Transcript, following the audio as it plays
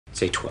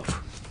Say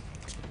 12.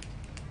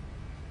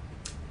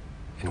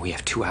 And we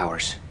have 2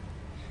 hours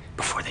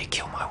before they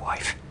kill my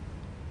wife.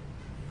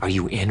 Are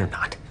you in or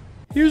not?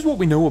 Here's what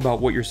we know about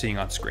what you're seeing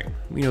on screen.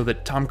 We know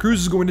that Tom Cruise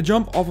is going to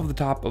jump off of the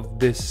top of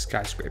this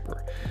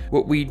skyscraper.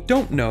 What we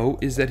don't know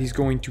is that he's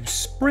going to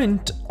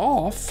sprint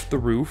off the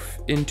roof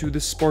into the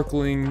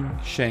sparkling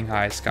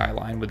Shanghai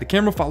skyline, with the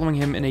camera following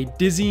him in a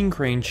dizzying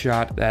crane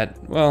shot that,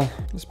 well,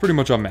 is pretty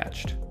much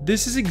unmatched.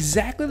 This is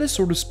exactly the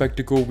sort of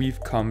spectacle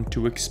we've come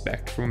to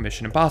expect from a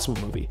Mission Impossible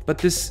movie. But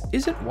this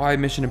isn't why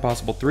Mission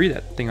Impossible 3,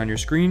 that thing on your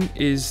screen,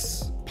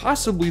 is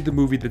possibly the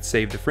movie that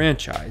saved the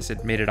franchise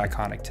and made it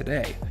iconic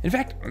today. In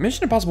fact,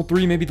 Mission Impossible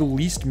 3 may be the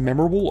least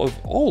memorable of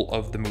all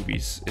of the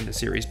movies in the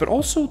series, but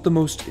also the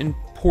most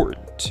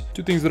important.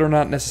 Two things that are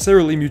not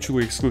necessarily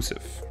mutually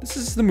exclusive. This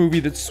is the movie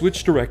that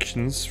switched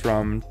directions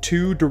from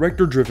 2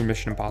 director-driven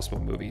Mission Impossible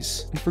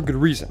movies, and for good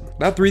reason.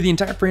 Without 3, the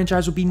entire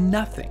franchise would be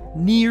nothing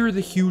near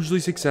the hugely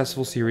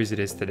successful series it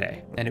is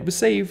today, and it was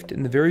saved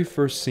in the very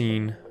first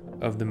scene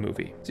of the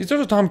movie. So it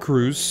starts with Tom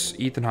Cruise,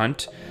 Ethan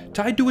Hunt,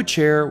 tied to a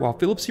chair while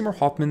Philip Seymour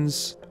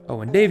Hoffman's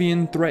Owen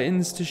Davian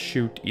threatens to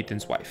shoot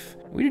Ethan's wife.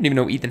 We didn't even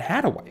know Ethan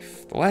had a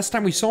wife. The last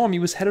time we saw him, he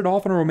was headed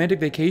off on a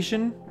romantic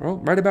vacation, well,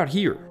 right about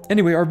here.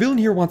 Anyway, our villain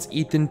here wants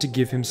Ethan to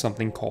give him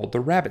something called the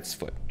rabbit's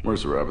foot.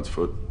 Where's the rabbit's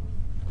foot?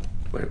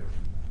 Wait,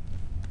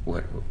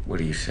 what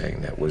are you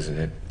saying? That wasn't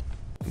it?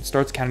 And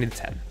starts counting to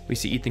 10. We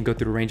see Ethan go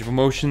through a range of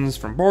emotions,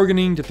 from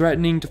bargaining to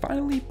threatening to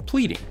finally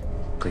pleading.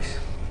 Please,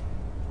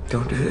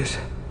 don't do this.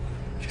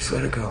 Just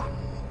let it go.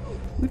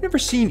 We've never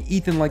seen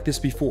Ethan like this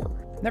before.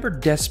 Never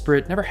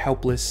desperate, never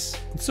helpless,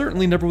 and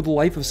certainly never with the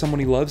life of someone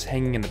he loves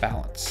hanging in the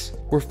balance.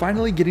 We're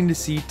finally getting to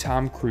see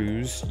Tom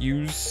Cruise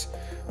use,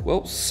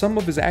 well, some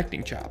of his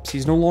acting chops.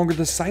 He's no longer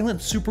the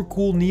silent, super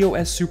cool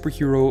Neo-esque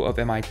superhero of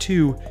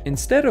MI2.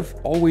 Instead of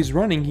always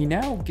running, he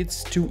now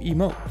gets to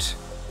emote.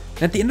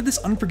 And at the end of this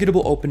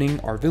unforgettable opening,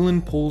 our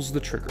villain pulls the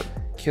trigger,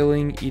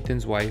 killing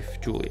Ethan's wife,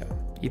 Julia.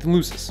 Ethan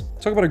loses.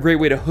 Talk about a great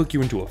way to hook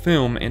you into a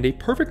film, and a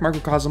perfect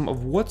microcosm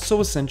of what's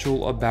so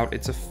essential about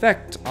its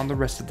effect on the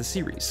rest of the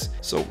series.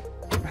 So,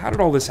 how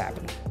did all this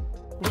happen?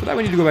 Well, for that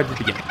we need to go back to the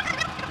beginning.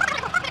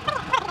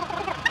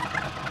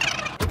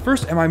 The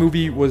first MI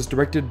movie was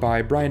directed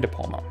by Brian De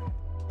Palma,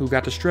 who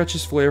got to stretch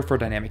his flair for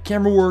dynamic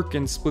camera work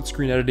and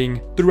split-screen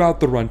editing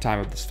throughout the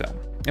runtime of this film.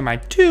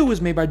 MI2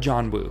 was made by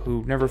John Woo,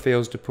 who never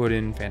fails to put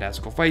in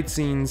fantastical fight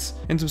scenes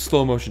and some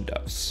slow-motion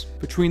doves.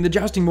 Between the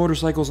jousting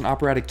motorcycles and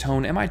operatic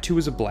tone, MI2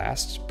 is a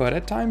blast, but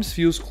at times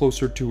feels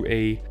closer to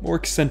a more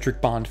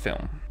eccentric Bond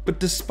film. But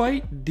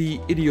despite the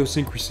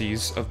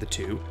idiosyncrasies of the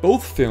two,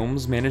 both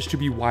films managed to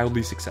be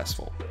wildly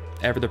successful.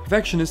 Ever the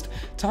perfectionist,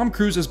 Tom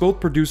Cruise as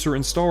both producer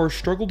and star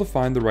struggled to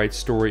find the right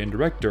story and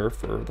director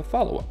for the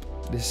follow-up.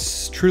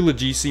 This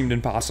trilogy seemed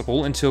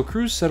impossible until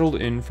Cruise settled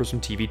in for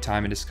some TV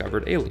time and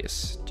discovered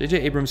Alias,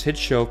 J.J. Abrams' hit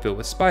show filled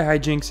with spy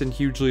hijinks and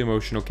hugely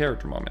emotional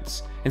character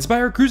moments.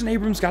 Inspired, Cruise and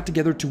Abrams got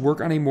together to work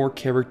on a more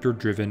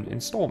character-driven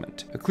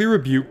installment, a clear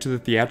rebuke to the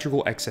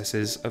theatrical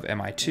excesses of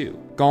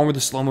MI2. Gone were the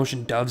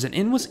slow-motion doves, and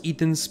in was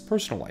Ethan's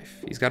personal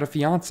life. He's got a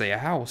fiance, a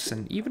house,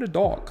 and even a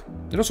dog.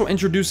 It also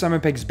introduced Simon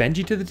Pegg's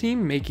Benji to the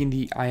team, making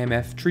the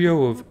IMF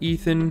trio of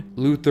Ethan,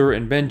 Luther,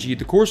 and Benji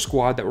the core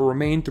squad that will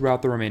remain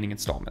throughout the remaining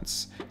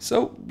installments.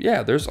 So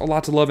yeah, there's a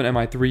lot to love in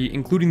MI3,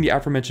 including the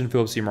aforementioned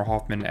Philip Seymour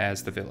Hoffman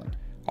as the villain.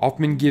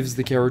 Hoffman gives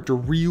the character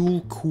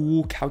real,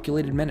 cool,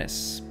 calculated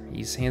menace.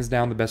 He's hands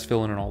down the best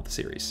villain in all of the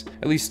series,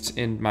 at least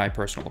in my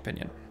personal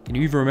opinion. Can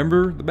you even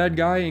remember the bad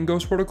guy in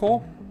Ghost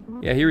Protocol?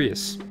 Yeah, here he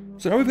is.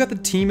 So now we've got the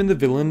team and the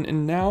villain,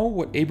 and now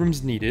what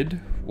Abrams needed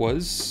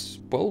was,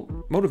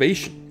 well,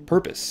 motivation,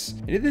 purpose.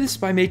 And he did this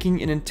by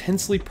making an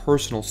intensely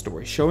personal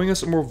story, showing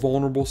us a more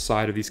vulnerable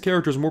side of these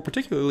characters, more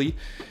particularly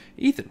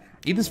Ethan.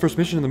 Ethan's first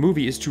mission in the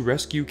movie is to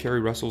rescue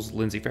Kerry Russell's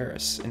Lindsay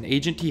Ferris, an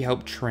agent he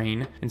helped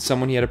train and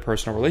someone he had a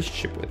personal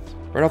relationship with.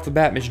 Right off the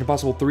bat, Mission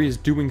Impossible 3 is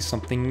doing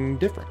something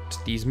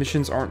different. These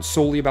missions aren't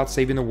solely about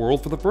saving the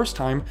world for the first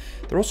time,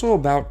 they're also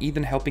about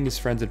Ethan helping his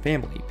friends and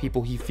family,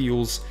 people he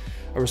feels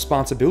a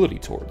responsibility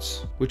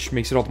towards, which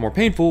makes it all the more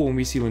painful when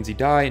we see Lindsay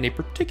die in a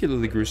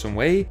particularly gruesome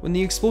way when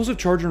the explosive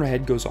charge in her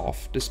head goes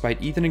off, despite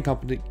Ethan and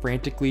company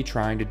frantically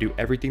trying to do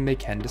everything they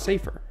can to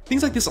save her.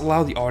 Things like this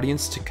allow the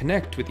audience to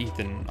connect with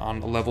Ethan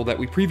on a level that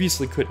we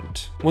previously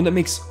couldn't, one that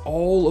makes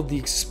all of the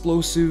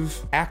explosive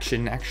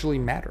action actually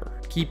matter,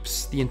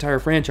 keeps the entire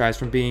franchise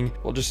from being,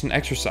 well, just an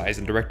exercise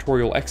in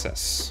directorial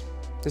excess.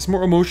 This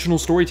more emotional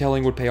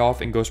storytelling would pay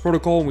off in Ghost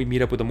Protocol when we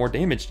meet up with a more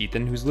damaged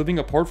Ethan who's living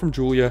apart from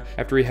Julia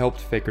after he helped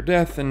fake her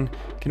death and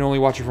can only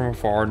watch her from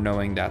afar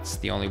knowing that's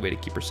the only way to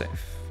keep her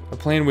safe. A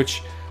plan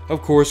which,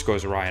 of course,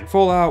 goes awry in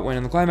Fallout when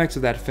in the climax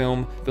of that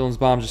film, villain's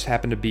bomb just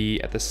happened to be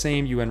at the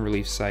same UN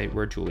relief site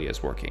where Julia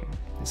is working.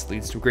 This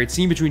leads to a great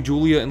scene between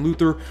Julia and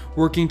Luther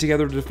working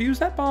together to defuse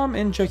that bomb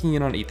and checking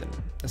in on Ethan.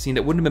 A scene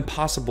that wouldn't have been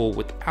possible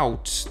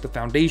without the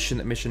foundation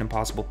that Mission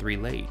Impossible 3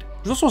 laid.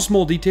 There's also a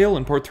small detail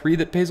in part 3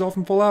 that pays off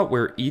in Fallout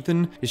where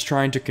Ethan is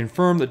trying to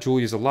confirm that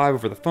Julia is alive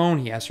over the phone.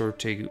 He asks her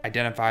to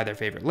identify their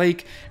favorite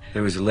lake.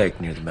 There was a lake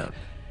near the mountain.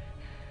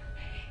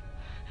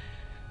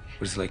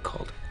 What is the lake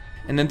called?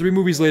 And then 3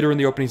 movies later in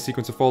the opening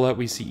sequence of Fallout,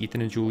 we see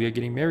Ethan and Julia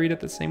getting married at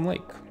the same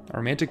lake. A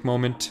romantic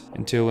moment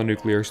until a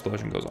nuclear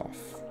explosion goes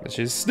off, which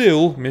is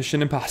still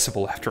Mission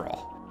Impossible after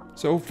all.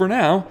 So for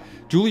now,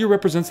 Julia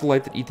represents the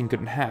life that Ethan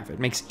couldn't have. It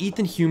makes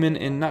Ethan human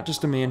and not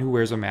just a man who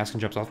wears a mask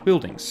and jumps off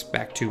buildings,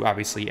 back to,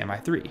 obviously,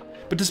 MI3.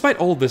 But despite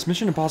all of this,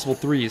 Mission Impossible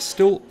 3 is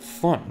still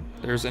fun.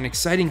 There's an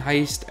exciting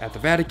heist at the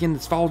Vatican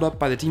that's followed up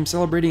by the team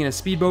celebrating in a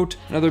speedboat,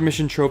 another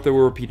mission trope that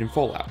will repeat in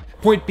Fallout.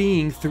 Point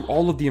being, through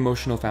all of the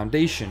emotional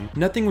foundation,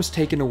 nothing was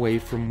taken away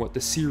from what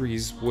the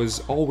series was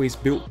always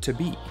built to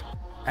be.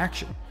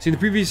 Action. See, in the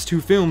previous 2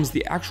 films,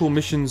 the actual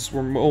missions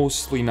were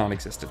mostly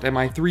non-existent.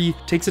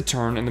 MI3 takes a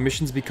turn and the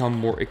missions become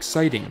more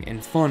exciting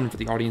and fun for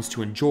the audience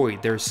to enjoy.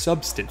 There's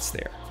substance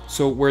there.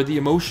 So where the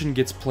emotion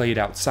gets played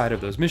outside of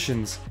those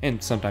missions,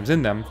 and sometimes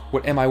in them,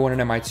 what MI1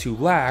 and MI2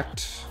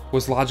 lacked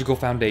was logical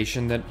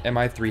foundation that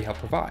MI3 helped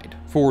provide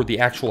for the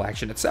actual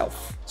action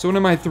itself. So in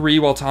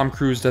MI3, while Tom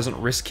Cruise doesn't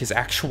risk his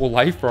actual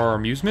life for our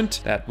amusement,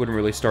 that wouldn't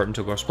really start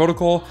until Ghost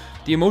Protocol,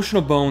 the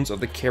emotional bones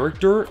of the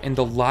character and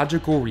the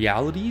logical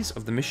realities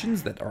of the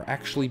missions that are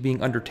actually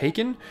being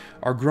undertaken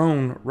are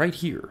grown right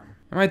here.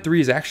 MI3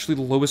 is actually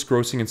the lowest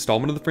grossing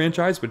installment of the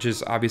franchise, which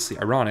is obviously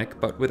ironic,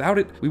 but without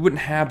it, we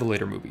wouldn't have the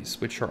later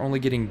movies, which are only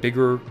getting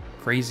bigger,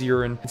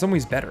 crazier, and in some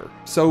ways better.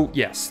 So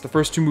yes, the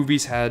first 2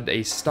 movies had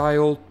a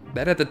style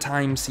that at the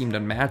time seemed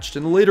unmatched,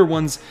 and the later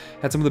ones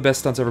had some of the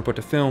best stunts ever put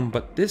to film,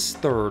 but this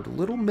third,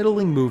 little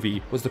middling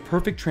movie was the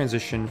perfect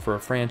transition for a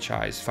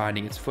franchise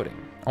finding its footing.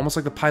 Almost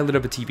like the pilot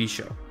of a TV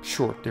show.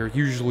 Sure, they're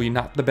usually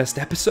not the best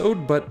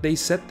episode, but they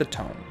set the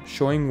tone,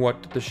 showing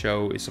what the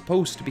show is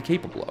supposed to be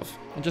capable of.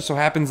 It just so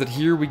happens that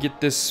here we get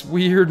this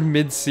weird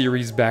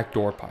mid-series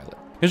backdoor pilot.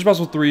 Mission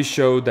Impossible 3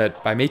 showed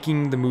that by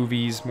making the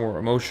movies more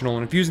emotional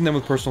and infusing them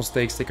with personal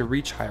stakes, they could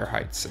reach higher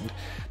heights, and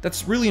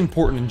that's really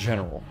important in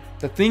general.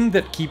 The thing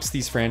that keeps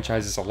these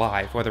franchises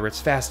alive, whether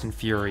it's Fast and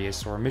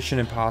Furious, or Mission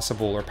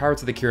Impossible, or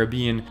Pirates of the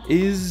Caribbean,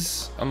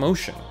 is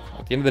emotion.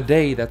 At the end of the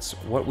day, that's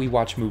what we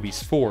watch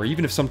movies for.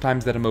 Even if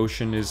sometimes that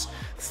emotion is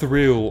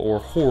thrill or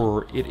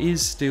horror, it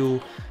is still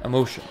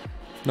emotion.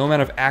 No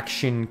amount of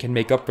action can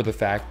make up for the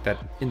fact that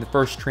in the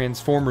first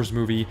Transformers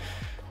movie,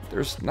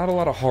 there's not a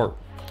lot of heart.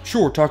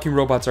 Sure, talking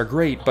robots are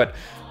great, but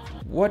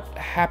what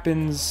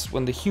happens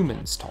when the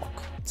humans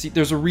talk? See,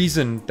 there's a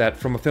reason that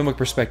from a filmic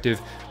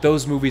perspective,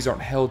 those movies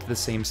aren't held to the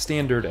same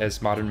standard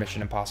as modern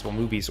Mission Impossible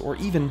movies, or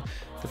even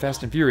the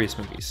Fast and Furious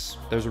movies.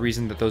 There's a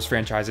reason that those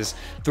franchises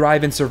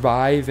thrive and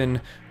survive, and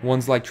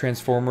ones like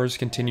Transformers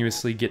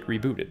continuously get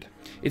rebooted.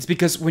 It's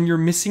because when you're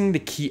missing the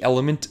key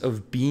element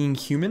of being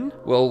human,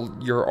 well,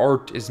 your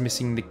art is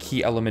missing the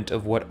key element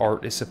of what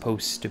art is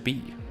supposed to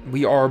be.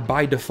 We are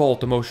by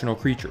default emotional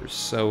creatures,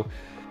 so,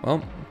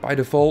 well, by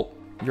default,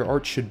 your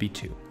art should be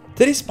too.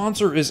 Today's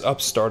sponsor is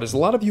Upstart. As a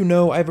lot of you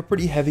know, I have a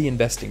pretty heavy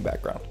investing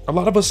background. A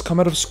lot of us come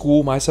out of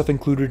school, myself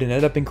included, and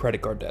end up in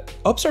credit card debt.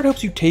 Upstart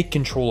helps you take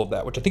control of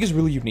that, which I think is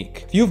really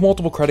unique. If you have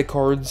multiple credit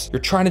cards,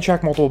 you're trying to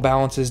track multiple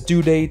balances,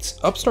 due dates,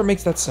 Upstart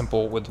makes that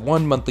simple with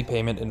one monthly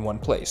payment in one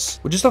place.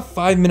 With just a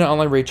 5-minute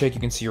online rate check,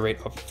 you can see your rate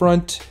up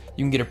front.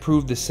 You can get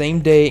approved the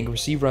same day and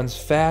receive runs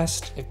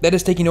fast. If that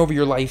is taking over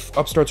your life,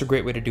 Upstart's a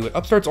great way to do it.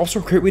 Upstart's also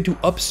a great way to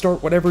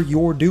upstart whatever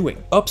you're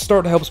doing.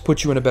 Upstart helps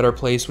put you in a better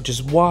place, which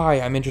is why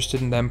I'm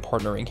interested in them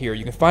partnering here.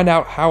 You can find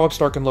out how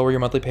Upstart can lower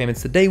your monthly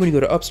payments today when you go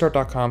to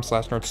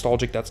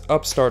upstart.com/nerdstalgic. That's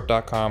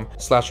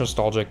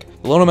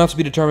upstart.com/nerdstalgic. The loan amounts will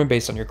be determined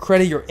based on your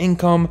credit, your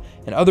income,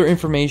 and other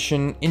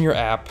information in your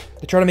app.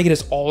 They try to make it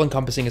as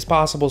all-encompassing as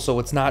possible, so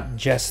it's not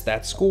just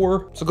that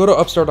score. So go to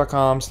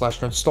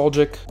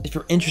upstart.com/nerdstalgic if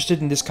you're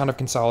interested in this kind of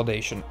consolidation.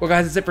 Well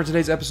guys, that's it for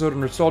today's episode of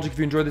Nerdstalgic. If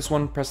you enjoyed this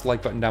one, press the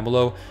like button down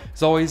below.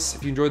 As always,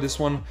 if you enjoyed this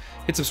one,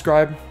 hit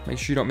subscribe, make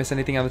sure you don't miss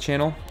anything on the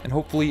channel, and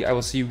hopefully I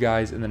will see you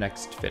guys in the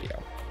next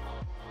video.